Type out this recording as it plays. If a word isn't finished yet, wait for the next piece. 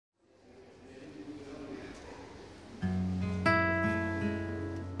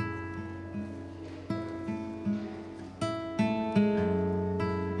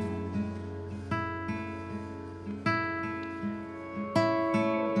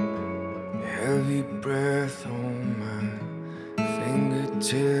heavy breath on my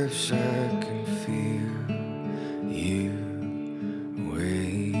fingertips. I can feel you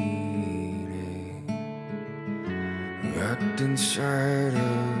waiting, locked inside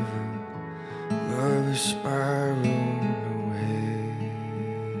of a love spiral, no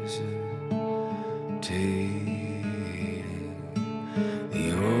hesitating. The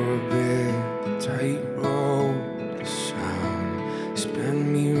orbit, tightrope, the sound spin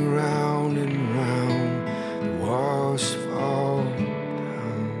me round and round. The walls fall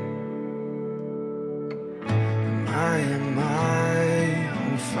down. Am I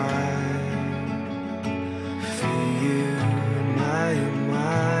on fire for you? Am I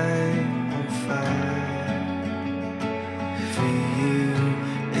on fire for you?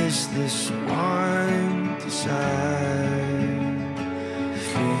 Is this one desire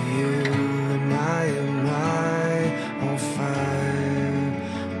for you? Am I on fire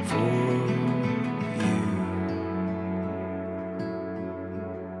for you?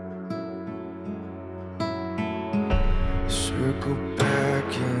 Circle back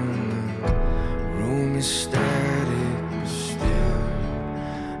and the room is static, but still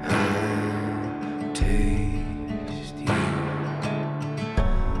I taste you.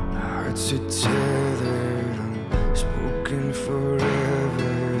 Hearts are